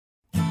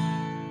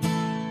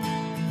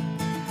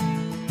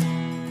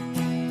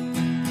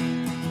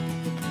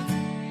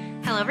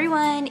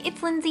everyone,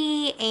 it's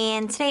Lindsay,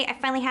 and today I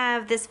finally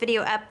have this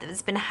video up that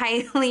has been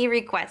highly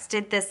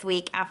requested this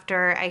week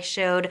after I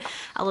showed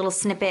a little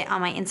snippet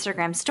on my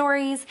Instagram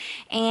stories.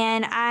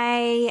 And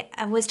I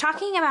was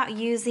talking about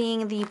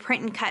using the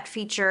print and cut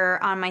feature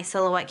on my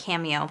Silhouette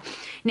Cameo.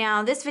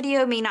 Now this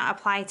video may not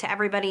apply to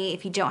everybody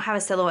if you don't have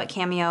a Silhouette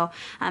Cameo.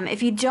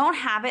 If you don't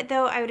have it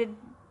though, I would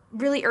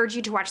really urge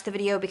you to watch the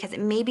video because it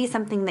may be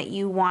something that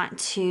you want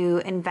to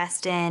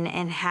invest in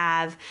and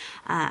have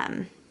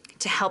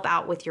to help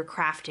out with your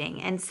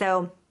crafting. And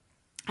so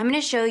I'm going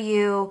to show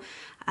you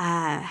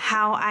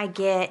how I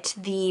get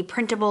the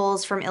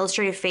printables from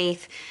Illustrated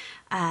Faith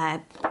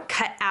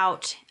cut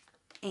out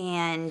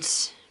and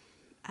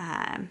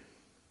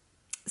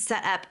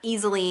set up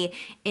easily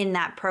in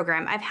that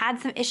program. I've had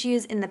some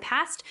issues in the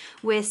past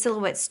with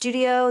Silhouette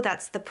Studio.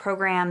 That's the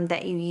program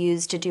that you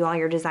use to do all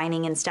your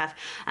designing and stuff.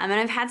 And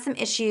I've had some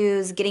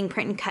issues getting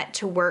print and cut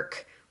to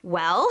work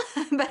well,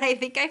 but I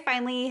think I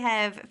finally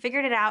have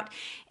figured it out.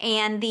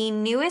 And the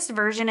newest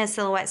version of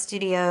Silhouette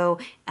Studio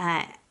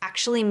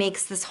actually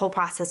makes this whole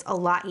process a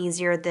lot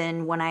easier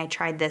than when I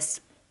tried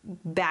this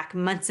back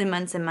months and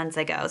months and months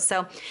ago.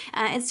 So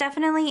it's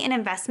definitely an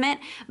investment,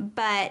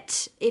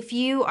 but if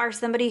you are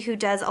somebody who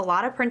does a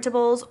lot of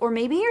printables, or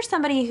maybe you're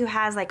somebody who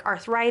has like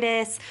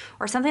arthritis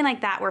or something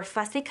like that where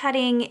fussy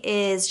cutting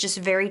is just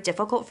very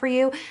difficult for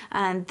you,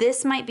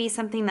 this might be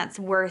something that's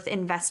worth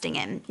investing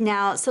in.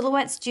 Now,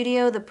 Silhouette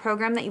Studio, the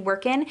program that you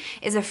work in,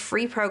 is a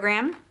free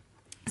program.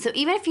 So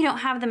even if you don't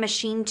have the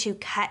machine to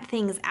cut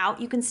things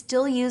out, you can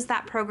still use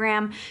that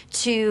program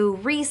to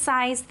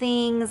resize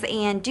things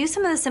and do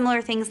some of the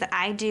similar things that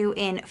I do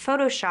in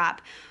Photoshop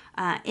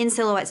in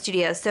Silhouette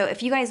Studio. So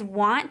if you guys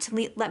want,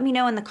 let me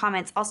know in the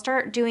comments. I'll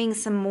start doing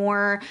some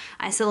more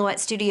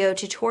Silhouette Studio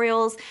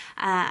tutorials.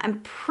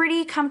 I'm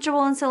pretty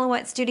comfortable in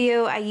Silhouette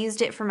Studio. I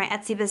used it for my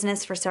Etsy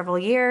business for several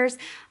years.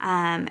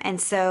 And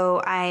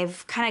so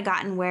I've kind of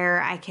gotten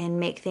where I can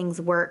make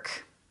things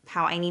work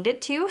how I need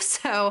it to.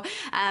 So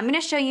I'm going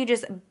to show you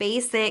just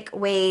basic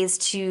ways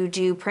to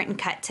do print and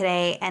cut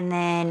today, and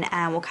then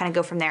we'll kind of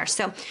go from there.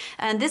 So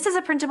this is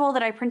a printable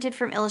that I printed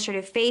from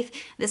Illustrated Faith.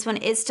 This one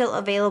is still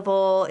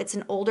available. It's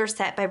an older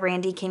set by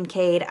Brandy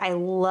Kincaid. I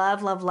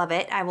love, love, love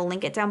it. I will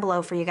link it down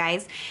below for you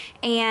guys.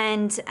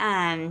 And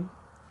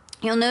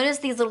you'll notice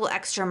these little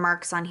extra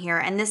marks on here,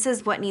 and this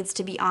is what needs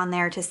to be on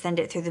there to send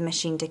it through the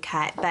machine to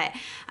cut. But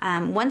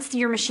once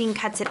your machine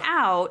cuts it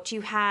out,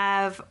 you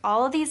have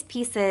all of these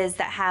pieces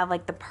that have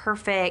like the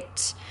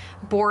perfect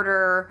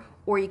border,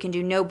 or you can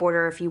do no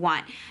border if you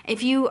want.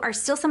 If you are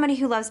still somebody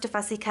who loves to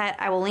fussy cut,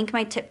 I will link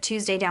my Tip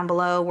Tuesday down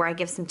below where I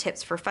give some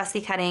tips for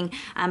fussy cutting,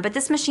 but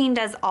this machine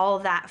does all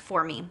of that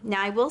for me.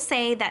 Now I will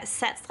say that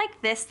sets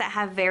like this that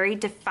have very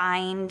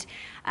defined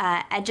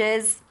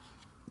edges,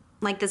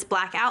 like this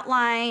black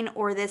outline,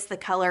 or the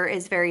color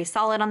is very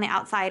solid on the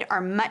outside,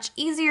 are much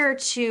easier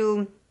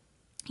to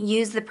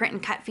use the print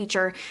and cut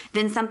feature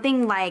than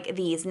something like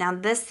these. Now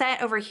this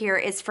set over here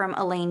is from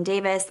Elaine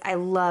Davis. I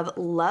love,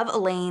 love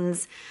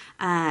Elaine's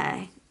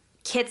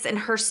kits and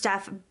her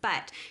stuff,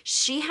 but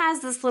she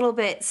has this little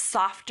bit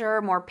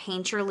softer, more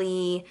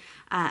painterly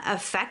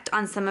effect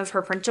on some of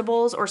her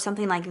printables, or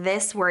something like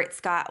this where it's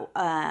got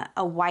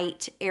a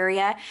white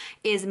area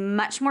is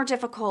much more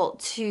difficult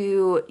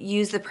to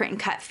use the print and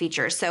cut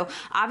feature. So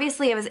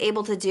obviously I was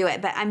able to do it,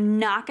 but I'm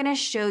not going to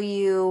show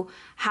you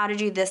how to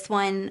do this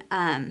one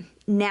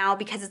now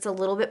because it's a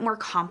little bit more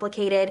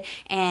complicated,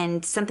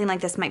 and something like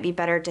this might be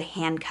better to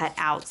hand cut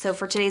out. So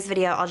for today's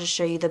video, I'll just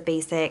show you the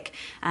basic,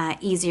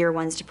 easier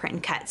ones to print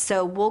and cut.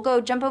 So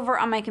we'll jump over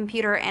on my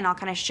computer and I'll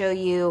kind of show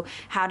you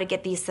how to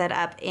get these set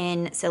up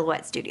in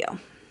Silhouette Studio.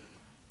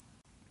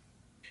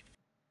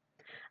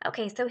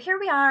 Okay, so here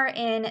we are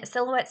in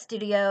Silhouette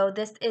Studio.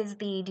 This is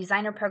the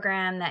designer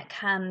program that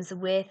comes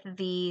with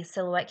the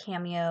Silhouette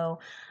Cameo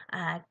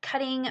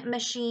cutting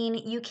machine.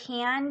 You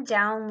can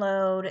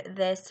download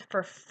this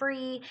for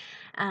free.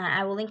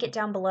 I will link it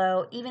down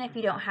below, even if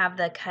you don't have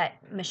the cut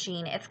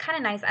machine. It's kind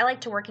of nice. I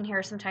like to work in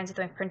here sometimes with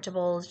my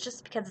printables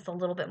just because it's a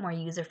little bit more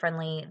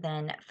user-friendly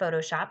than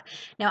Photoshop.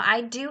 Now,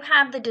 I do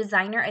have the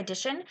designer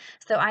edition,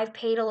 so I've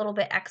paid a little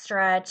bit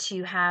extra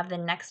to have the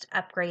next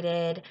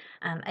upgraded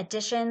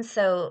edition.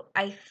 So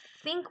I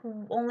think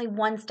only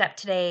one step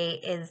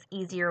today is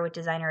easier with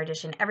designer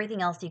edition.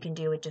 Everything else you can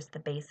do with just the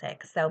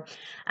basic. So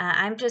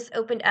I'm just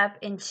opened up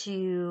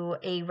into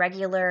a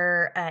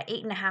regular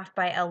 8.5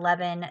 by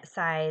 11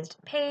 sized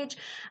page.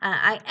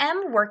 I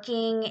am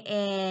working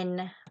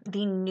in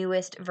the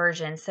newest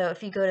version. So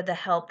if you go to the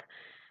help,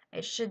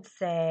 it should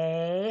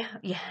say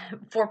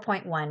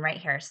 4.1 right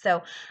here.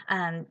 So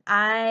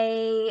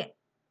I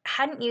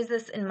hadn't used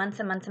this in months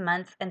and months and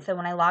months, and so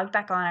when I logged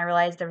back on, I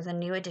realized there was a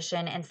new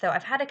edition, and so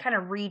I've had to kind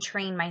of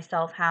retrain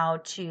myself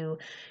how to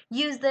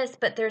use this,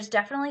 but there's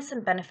definitely some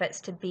benefits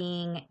to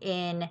being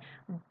in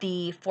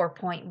the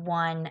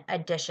 4.1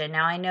 edition.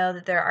 Now I know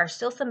that there are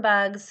still some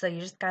bugs, so you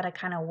just got to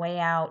kind of weigh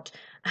out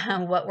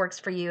what works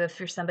for you if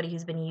you're somebody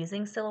who's been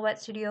using Silhouette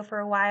Studio for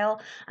a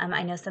while.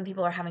 I know some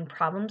people are having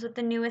problems with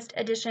the newest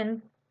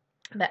edition.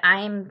 but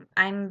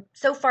I'm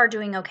so far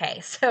doing okay.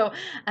 So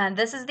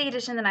this is the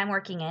edition that I'm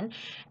working in,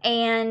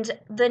 and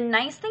the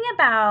nice thing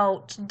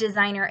about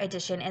Designer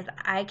Edition is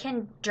I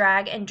can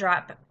drag and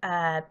drop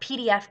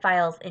PDF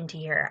files into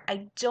here.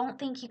 I don't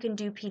think you can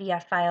do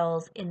PDF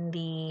files in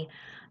the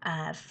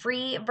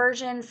free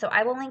version, so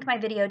I will link my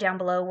video down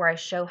below where I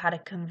show how to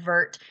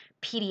convert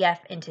PDF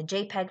into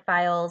JPEG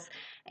files.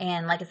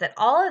 And like I said,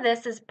 all of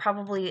this is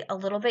probably a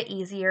little bit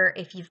easier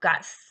if you've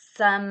got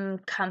some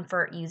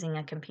comfort using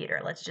a computer.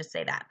 Let's just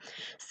say that.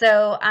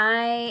 So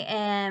I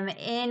am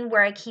in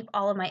where I keep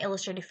all of my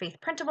Illustrated Faith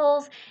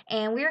printables,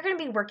 and we are going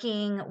to be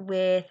working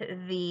with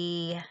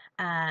the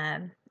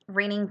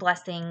Raining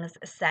Blessings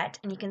set.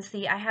 And you can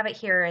see I have it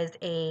here as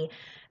a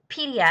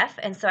PDF,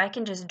 and so I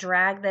can just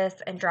drag this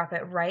and drop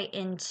it right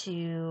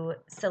into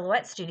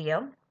Silhouette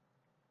Studio.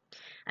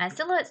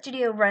 Silhouette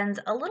Studio runs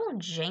a little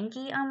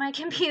janky on my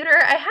computer.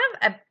 I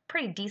have a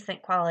pretty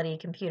decent quality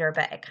computer,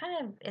 but it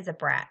kind of is a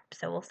brat,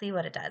 so we'll see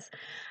what it does.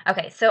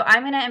 Okay, so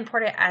I'm going to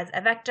import it as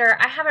a vector.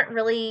 I haven't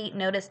really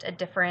noticed a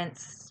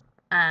difference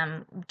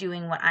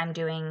doing what I'm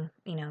doing,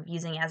 you know,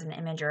 using it as an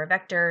image or a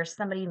vector.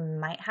 Somebody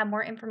might have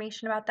more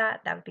information about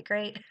that. That would be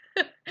great.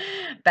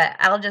 But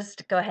I'll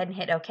just go ahead and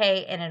hit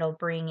OK, and it'll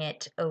bring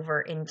it over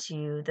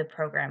into the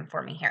program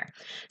for me here.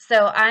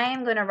 So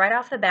I'm going to, right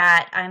off the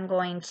bat, I'm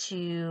going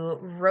to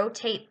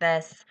rotate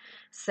this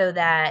so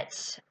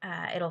that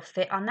it'll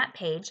fit on that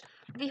page.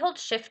 If you hold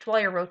Shift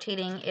while you're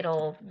rotating,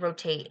 it'll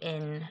rotate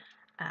in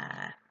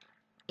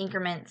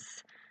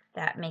increments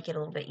that make it a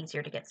little bit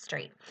easier to get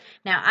straight.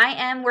 Now I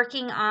am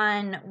working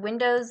on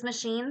Windows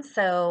machines,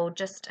 so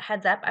just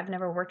heads up, I've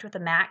never worked with a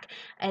Mac,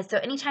 and so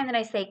anytime that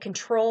I say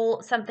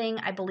control something,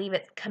 I believe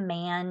it's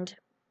command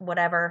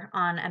whatever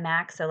on a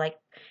Mac. So like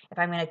if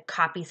I'm going to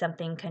copy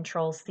something,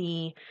 control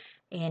C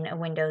in a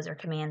Windows or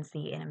command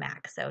C in a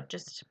Mac. So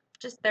just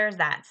there's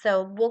that.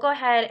 So we'll go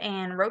ahead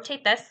and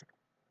rotate this,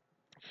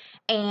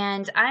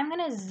 and I'm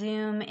going to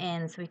zoom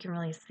in so we can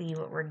really see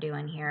what we're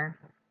doing here.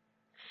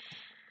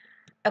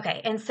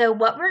 Okay, and so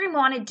what we're going to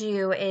want to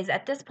do is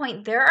at this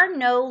point, there are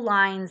no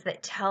lines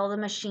that tell the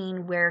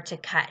machine where to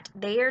cut.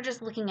 They are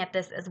just looking at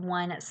this as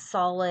one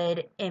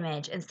solid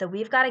image. And so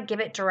we've got to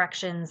give it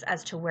directions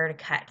as to where to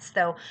cut.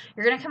 So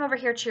you're going to come over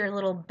here to your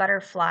little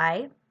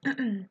butterfly.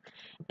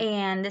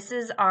 And this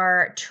is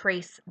our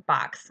trace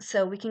box.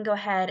 So we can go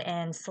ahead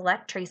and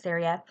select trace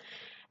area.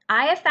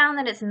 I have found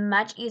that it's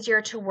much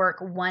easier to work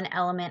one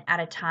element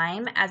at a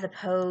time as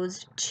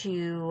opposed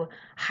to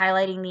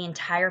highlighting the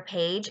entire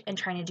page and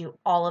trying to do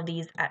all of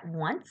these at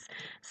once.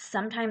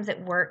 Sometimes it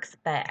works,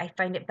 but I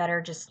find it better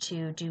just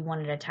to do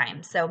one at a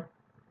time. So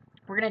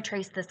we're going to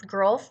trace this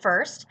girl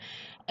first,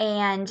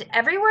 and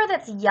everywhere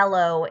that's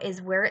yellow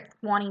is where it's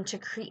wanting to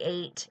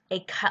create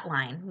a cut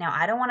line. Now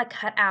I don't want to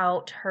cut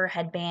out her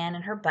headband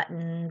and her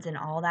buttons and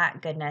all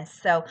that goodness,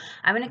 so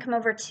I'm going to come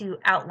over to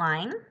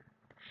outline.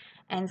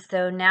 And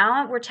so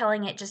now we're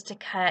telling it just to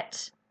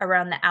cut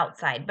around the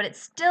outside, but it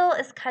still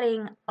is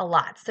cutting a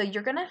lot. So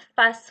you're going to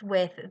fuss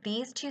with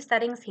these two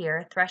settings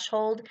here,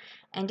 threshold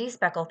and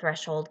despeckle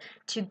threshold,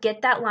 to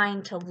get that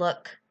line to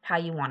look how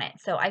you want it.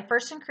 So I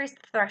first increase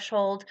the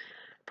threshold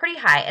pretty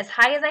high as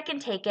I can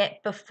take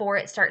it before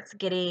it starts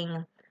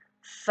getting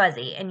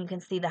fuzzy. And you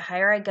can see the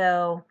higher I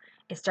go,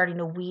 it's starting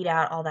to weed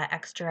out all that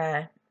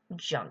extra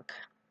junk.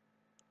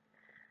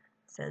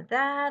 So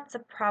that's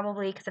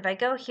probably, because if I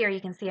go here,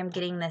 you can see I'm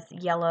getting this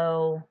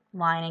yellow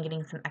line and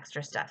getting some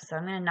extra stuff. So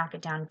I'm going to knock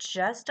it down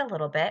just a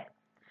little bit.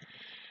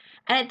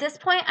 And at this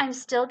point, I'm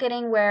still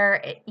getting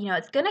where,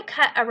 it's going to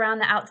cut around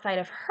the outside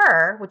of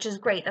her, which is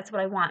great. That's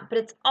what I want. But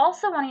it's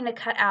also wanting to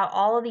cut out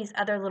all of these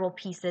other little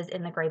pieces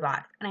in the gray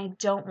box. And I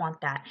don't want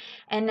that.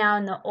 And now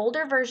in the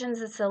older versions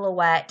of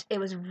Silhouette, it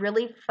was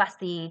really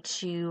fussy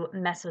to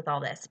mess with all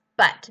this.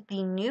 But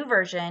the new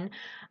version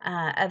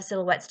of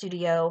Silhouette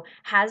Studio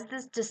has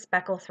this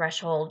despeckle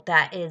threshold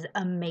that is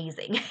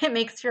amazing. It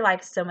makes your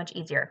life so much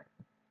easier.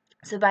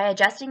 So by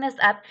adjusting this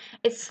up,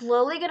 it's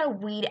slowly going to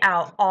weed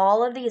out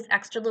all of these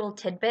extra little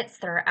tidbits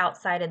that are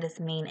outside of this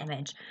main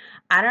image.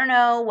 I don't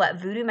know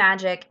what voodoo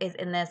magic is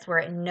in this where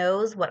it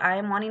knows what I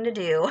am wanting to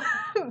do,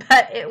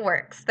 but it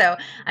works. So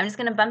I'm just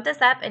going to bump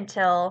this up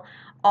until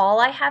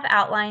all I have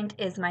outlined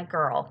is my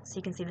girl. So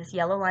you can see this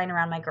yellow line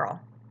around my girl.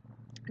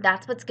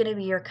 That's what's going to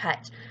be your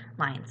cut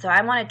line. So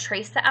I want to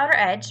trace the outer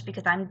edge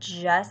because I'm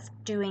just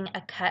doing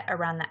a cut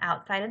around the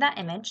outside of that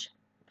image.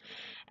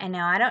 And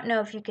now I don't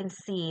know if you can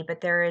see, but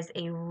there is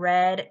a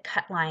red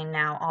cut line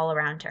now all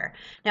around her.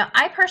 Now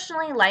I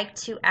personally like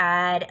to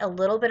add a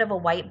little bit of a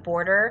white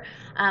border.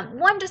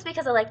 One, just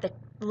because I like the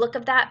look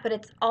of that, but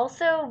it's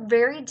also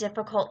very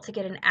difficult to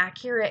get an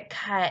accurate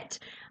cut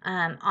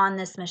on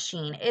this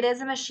machine. It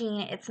is a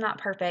machine, it's not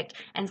perfect,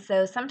 and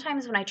so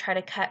sometimes when I try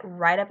to cut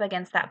right up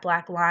against that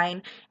black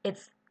line,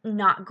 it's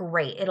not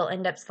great. It'll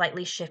end up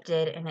slightly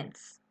shifted and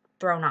it's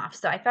thrown off.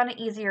 So I found it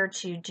easier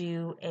to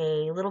do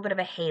a little bit of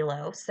a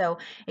halo. So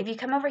if you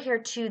come over here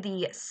to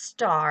the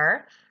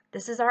star,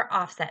 this is our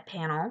offset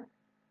panel.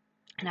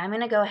 And I'm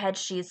going to go ahead,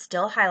 she's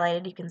still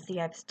highlighted. You can see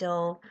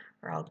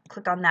I'll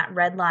click on that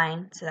red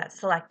line, so that's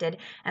selected,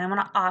 and I'm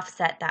going to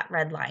offset that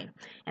red line.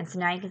 And so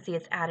now you can see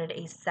it's added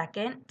a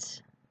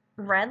second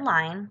red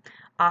line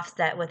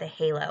offset with a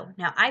halo.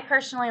 Now I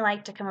personally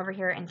like to come over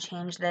here and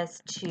change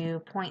this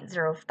to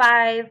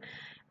 0.05,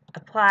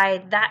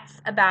 apply.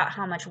 That's about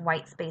how much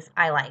white space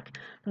I like.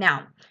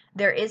 Now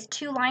there is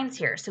two lines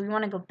here, so we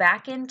want to go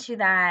back into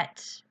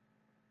that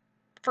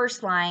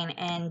first line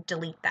and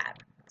delete that.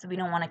 So we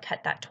don't want to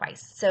cut that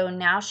twice. So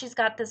now she's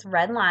got this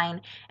red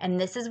line, and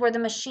this is where the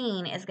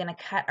machine is going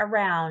to cut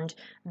around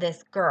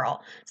this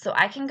girl. So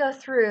I can go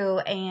through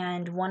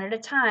and one at a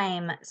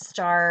time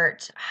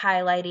start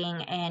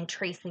highlighting and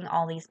tracing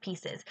all these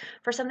pieces.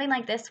 For something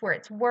like this where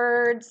it's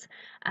words,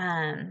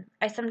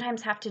 I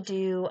sometimes have to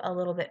do a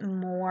little bit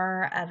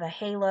more of a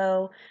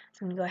halo. So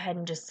I'm going to go ahead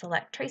and just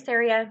select trace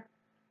area.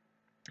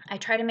 I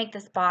try to make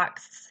this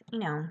box, you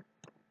know,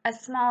 as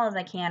small as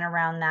I can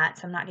around that,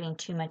 so I'm not getting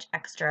too much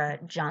extra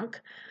junk.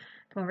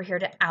 Come over here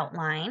to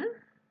outline.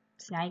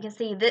 So now you can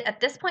see that at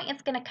this point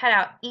it's going to cut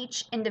out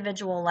each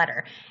individual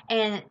letter,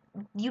 and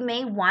you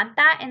may want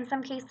that in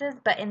some cases,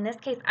 but in this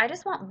case I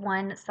just want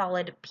one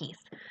solid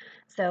piece.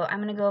 So I'm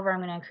going to go over, I'm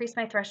going to increase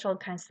my threshold,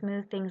 kind of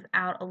smooth things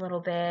out a little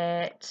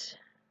bit,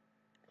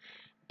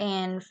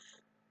 and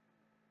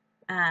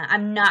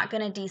I'm not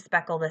going to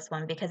despeckle this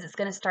one because it's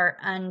going to start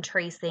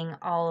untracing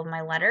all of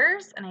my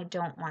letters, and I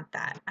don't want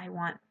that. I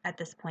want, at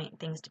this point,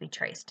 things to be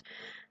traced.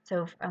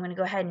 So I'm going to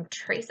go ahead and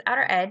trace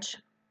outer edge,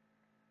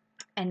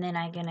 and then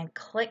I'm going to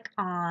click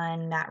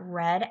on that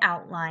red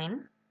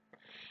outline,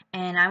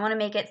 and I want to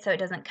make it so it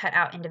doesn't cut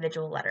out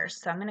individual letters.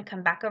 So I'm going to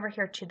come back over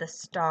here to the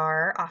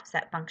star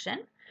offset function.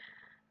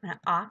 I'm going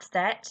to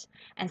offset,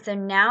 and so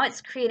now it's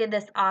created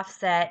this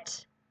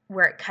offset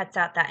where it cuts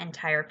out that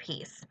entire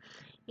piece.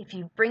 If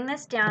you bring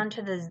this down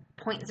to the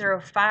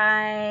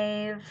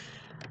 0.05,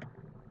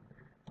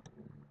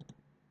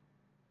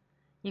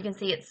 you can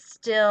see it's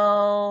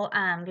still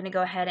going to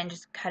go ahead and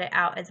just cut it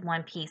out as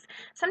one piece.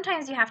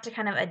 Sometimes you have to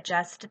kind of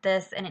adjust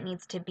this, and it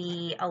needs to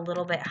be a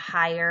little bit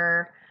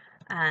higher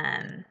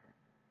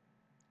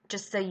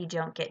just so you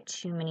don't get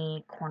too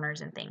many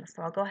corners and things.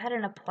 So I'll go ahead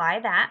and apply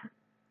that,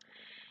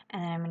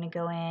 and then I'm going to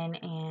go in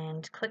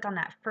and click on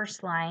that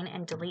first line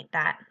and delete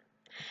that.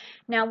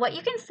 Now what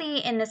you can see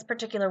in this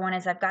particular one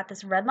is I've got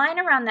this red line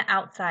around the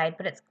outside,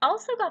 but it's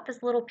also got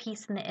this little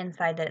piece in the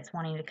inside that it's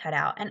wanting to cut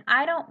out, and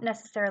I don't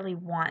necessarily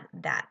want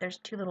that. There's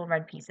two little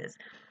red pieces.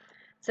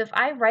 So if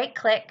I right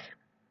click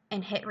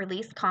and hit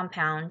release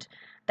compound,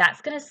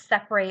 that's going to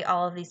separate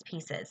all of these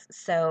pieces.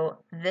 So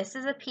this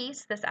is a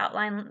piece, this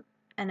outline,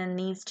 and then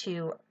these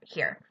two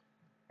here.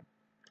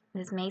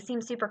 This may seem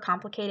super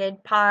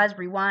complicated. Pause,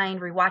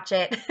 rewind, rewatch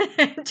it,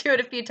 do it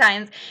a few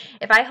times.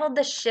 If I hold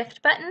the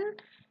shift button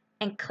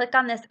and click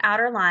on this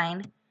outer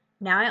line,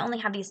 now I only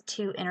have these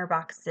two inner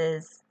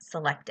boxes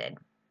selected.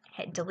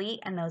 Hit delete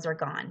and those are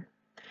gone.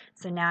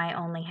 So now I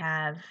only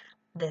have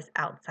this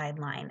outside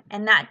line,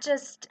 and that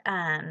just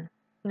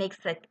makes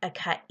a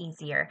cut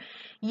easier.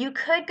 You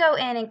could go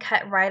in and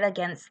cut right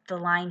against the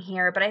line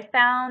here, but I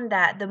found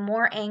that the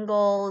more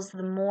angles,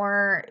 the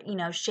more, you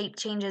know, shape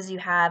changes you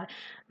have,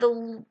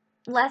 the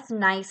less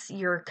nice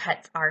your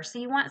cuts are. So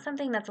you want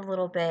something that's a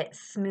little bit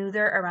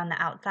smoother around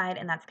the outside,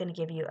 and that's going to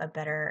give you a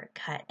better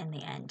cut in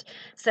the end.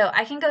 So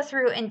I can go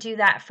through and do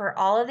that for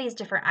all of these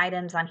different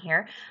items on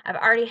here. I've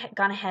already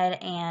gone ahead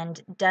and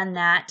done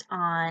that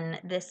on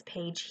this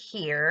page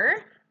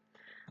here.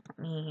 Let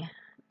me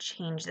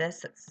change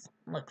this. It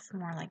looks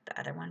more like the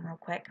other one real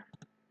quick.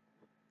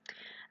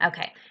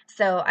 Okay,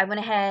 so I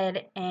went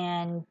ahead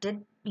and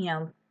did, you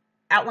know,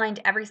 outlined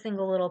every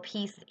single little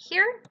piece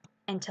here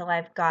until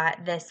I've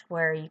got this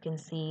where you can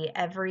see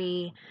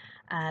every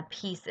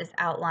piece is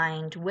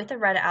outlined with a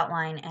red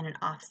outline and an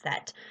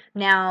offset.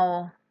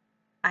 Now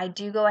I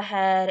do go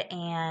ahead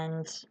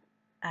and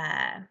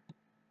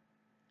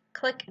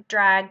click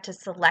drag to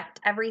select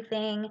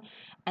everything,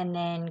 and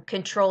then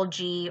Control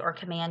G or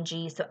Command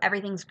G, so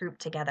everything's grouped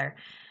together.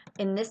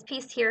 In this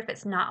piece here, if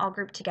it's not all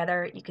grouped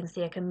together, you can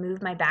see I can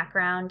move my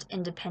background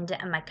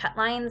independent of my cut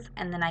lines,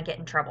 and then I get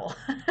in trouble.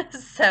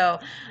 So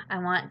I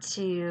want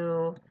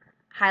to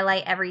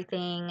highlight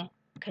everything,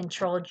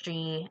 Control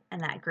G,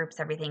 and that groups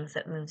everything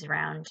so it moves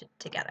around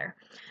together.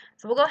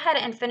 So we'll go ahead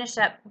and finish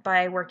up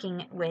by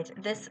working with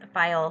this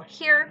file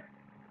here.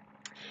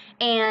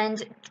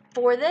 And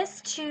for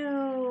this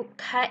to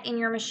cut in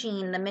your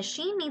machine, the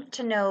machine needs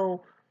to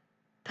know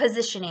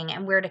positioning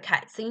and where to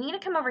cut. So you need to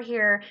come over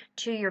here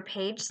to your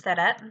page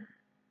setup,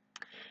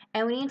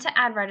 and we need to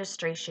add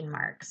registration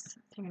marks. So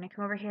you're going to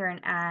come over here and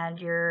add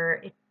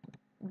your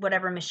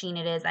whatever machine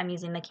it is. I'm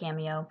using the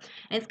Cameo,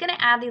 and it's going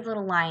to add these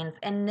little lines,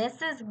 and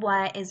this is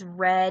what is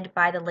read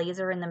by the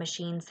laser in the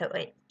machine so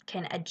it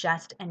can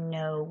adjust and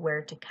know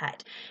where to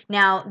cut.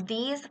 Now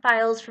these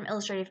files from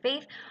Illustrated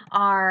Faith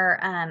are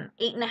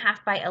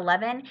 8.5 by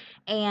 11,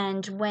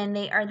 and when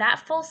they are that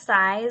full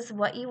size,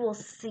 what you will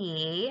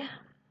see,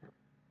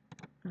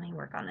 let me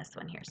work on this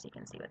one here so you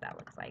can see what that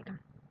looks like.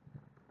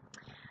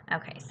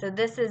 Okay, so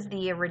this is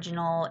the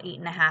original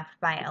 8.5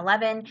 by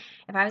 11.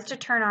 If I was to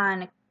turn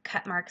on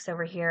cut marks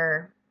over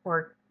here,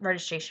 or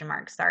registration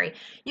marks, sorry,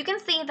 you can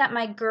see that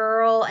my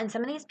girl and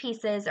some of these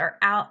pieces are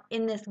out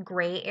in this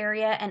gray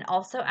area and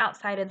also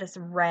outside of this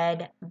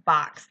red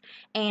box.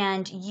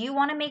 And you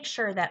want to make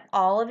sure that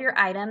all of your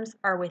items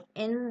are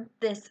within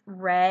this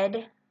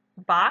red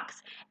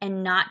box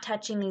and not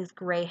touching these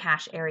gray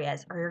hash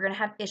areas, or you're going to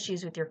have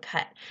issues with your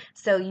cut.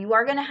 So you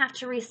are going to have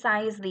to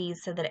resize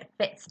these so that it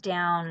fits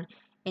down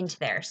into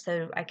there.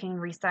 So I can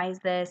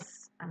resize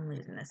this. I'm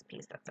losing this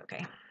piece, that's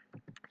okay.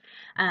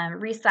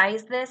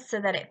 Resize this so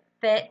that it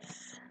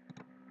fits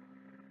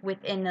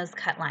within those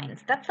cut lines.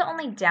 That's the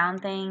only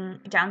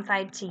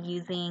downside to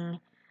using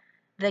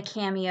the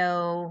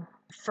Cameo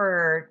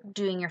for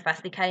doing your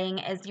fussy cutting,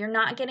 is you're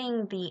not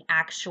getting the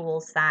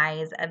actual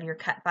size of your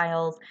cut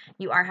files.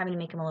 You are having to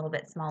make them a little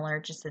bit smaller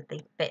just so that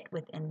they fit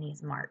within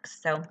these marks.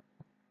 So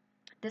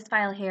this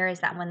file here is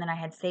that one that I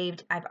had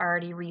saved. I've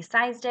already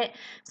resized it.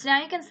 So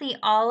now you can see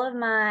all of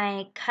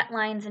my cut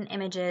lines and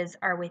images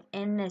are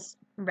within this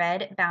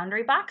red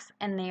boundary box,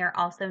 and they are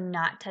also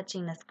not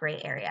touching this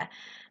gray area.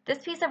 This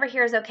piece over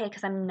here is okay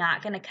because I'm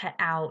not going to cut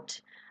out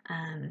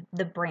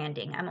the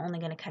branding. I'm only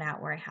going to cut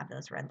out where I have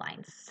those red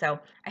lines. So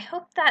I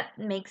hope that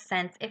makes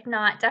sense. If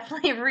not,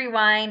 definitely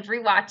rewind,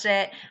 rewatch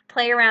it,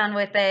 play around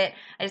with it.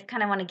 I just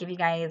kind of want to give you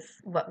guys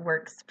what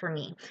works for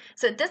me.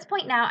 So at this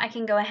point now I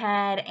can go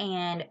ahead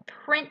and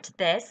print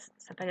this.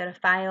 So if I go to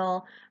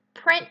File,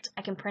 Print,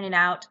 I can print it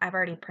out. I've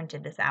already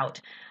printed this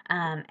out.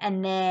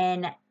 And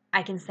then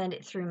I can send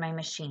it through my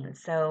machine.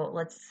 So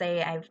let's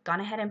say I've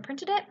gone ahead and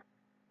printed it.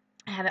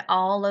 I have it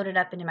all loaded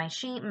up into my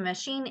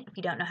machine. If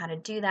you don't know how to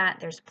do that,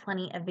 there's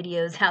plenty of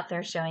videos out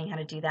there showing how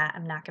to do that.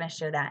 I'm not going to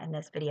show that in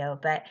this video,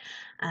 but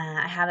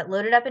I have it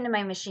loaded up into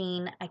my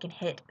machine. I can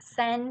hit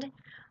send,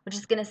 which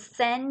is going to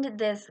send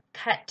this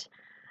cut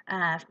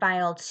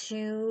file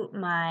to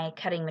my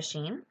cutting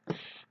machine.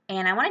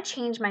 And I want to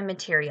change my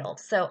material.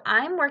 So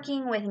I'm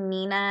working with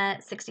Nina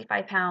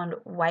 65-pound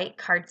white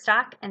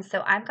cardstock, and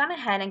so I've gone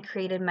ahead and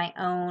created my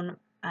own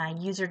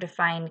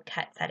user-defined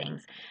cut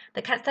settings.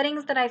 The cut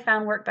settings that I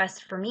found work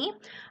best for me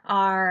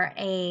are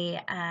a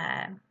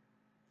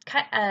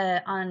cut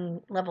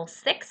on level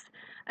 6,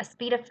 a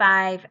speed of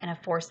 5, and a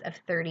force of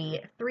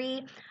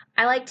 33.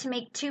 I like to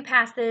make 2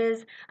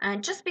 passes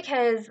just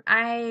because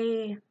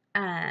I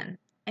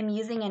am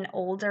using an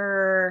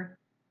older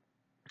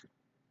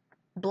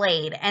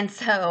blade, and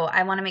so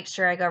I want to make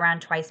sure I go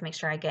around twice, make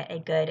sure I get a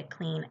good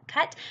clean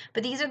cut.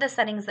 But these are the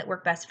settings that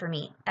work best for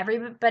me.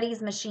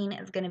 Everybody's machine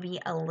is going to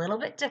be a little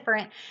bit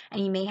different,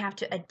 and you may have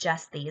to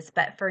adjust these,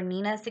 but for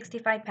Nina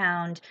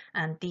 65-pound,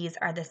 these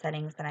are the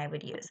settings that I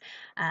would use.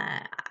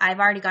 I've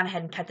already gone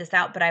ahead and cut this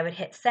out, but I would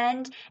hit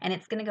send, and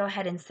it's going to go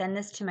ahead and send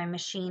this to my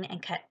machine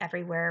and cut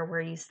everywhere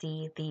where you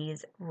see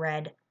these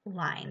red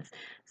lines.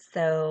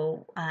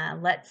 So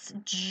let's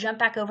jump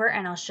back over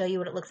and I'll show you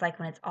what it looks like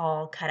when it's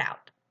all cut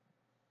out.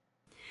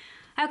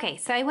 Okay,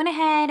 so I went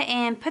ahead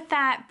and put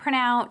that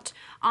printout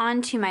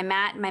onto my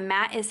mat. My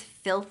mat is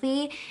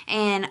filthy,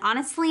 and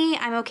honestly,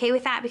 I'm okay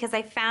with that because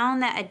I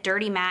found that a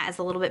dirty mat is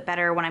a little bit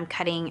better when I'm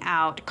cutting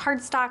out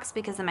cardstocks,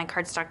 because then my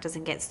cardstock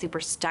doesn't get super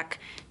stuck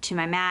to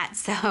my mat.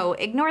 So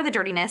ignore the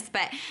dirtiness,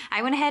 but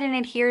I went ahead and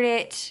adhered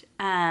it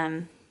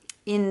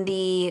in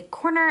the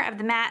corner of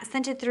the mat,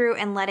 sent it through,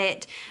 and let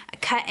it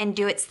cut and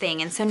do its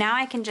thing. And so now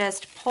I can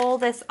just pull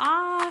this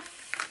off.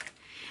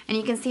 And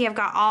you can see I've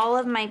got all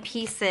of my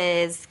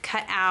pieces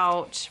cut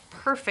out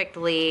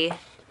perfectly.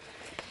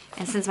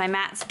 And since my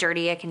mat's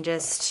dirty, I can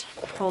just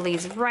pull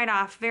these right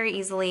off very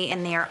easily,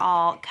 and they are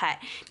all cut.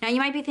 Now you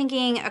might be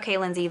thinking, okay,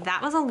 Lindsey,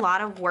 that was a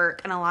lot of work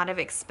and a lot of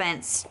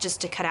expense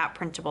just to cut out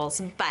printables.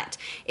 But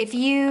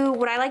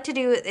what I like to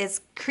do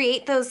is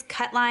create those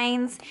cut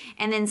lines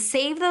and then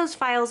save those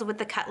files with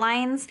the cut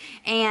lines.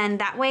 And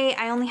that way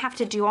I only have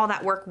to do all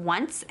that work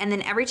once. And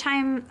then every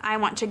time I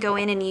want to go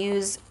in and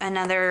use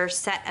another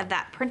set of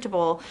that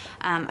printable,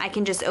 I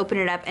can just open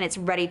it up and it's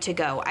ready to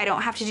go. I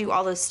don't have to do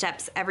all those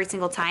steps every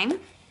single time.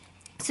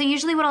 So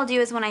usually what I'll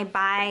do is when I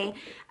buy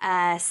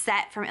a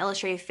set from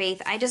Illustrative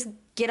Faith, I just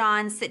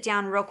sit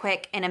down real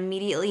quick and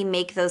immediately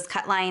make those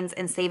cut lines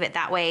and save it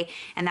that way.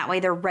 And that way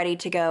they're ready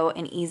to go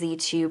and easy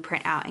to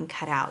print out and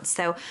cut out.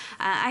 So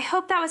I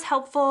hope that was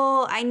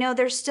helpful. I know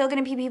there's still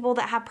gonna be people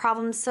that have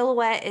problems.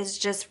 Silhouette is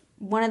just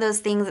one of those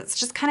things that's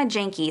just kind of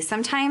janky.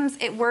 Sometimes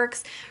it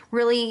works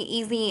really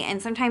easy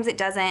and sometimes it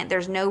doesn't.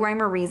 There's no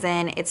rhyme or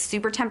reason. It's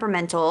super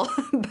temperamental,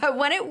 but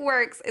when it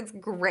works, it's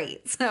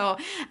great. So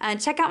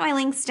check out my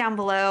links down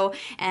below.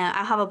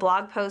 I'll have a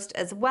blog post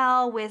as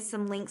well with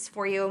some links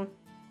for you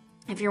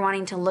if you're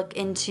wanting to look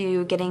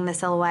into getting the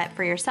silhouette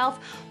for yourself,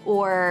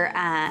 or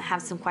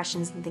have some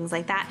questions and things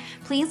like that.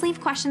 Please leave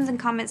questions and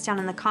comments down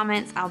in the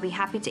comments. I'll be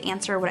happy to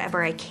answer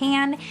whatever I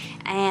can.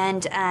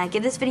 And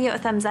give this video a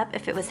thumbs up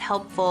if it was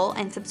helpful,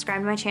 and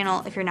subscribe to my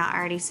channel if you're not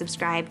already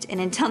subscribed.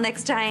 And until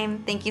next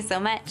time, thank you so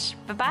much.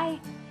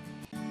 Bye-bye.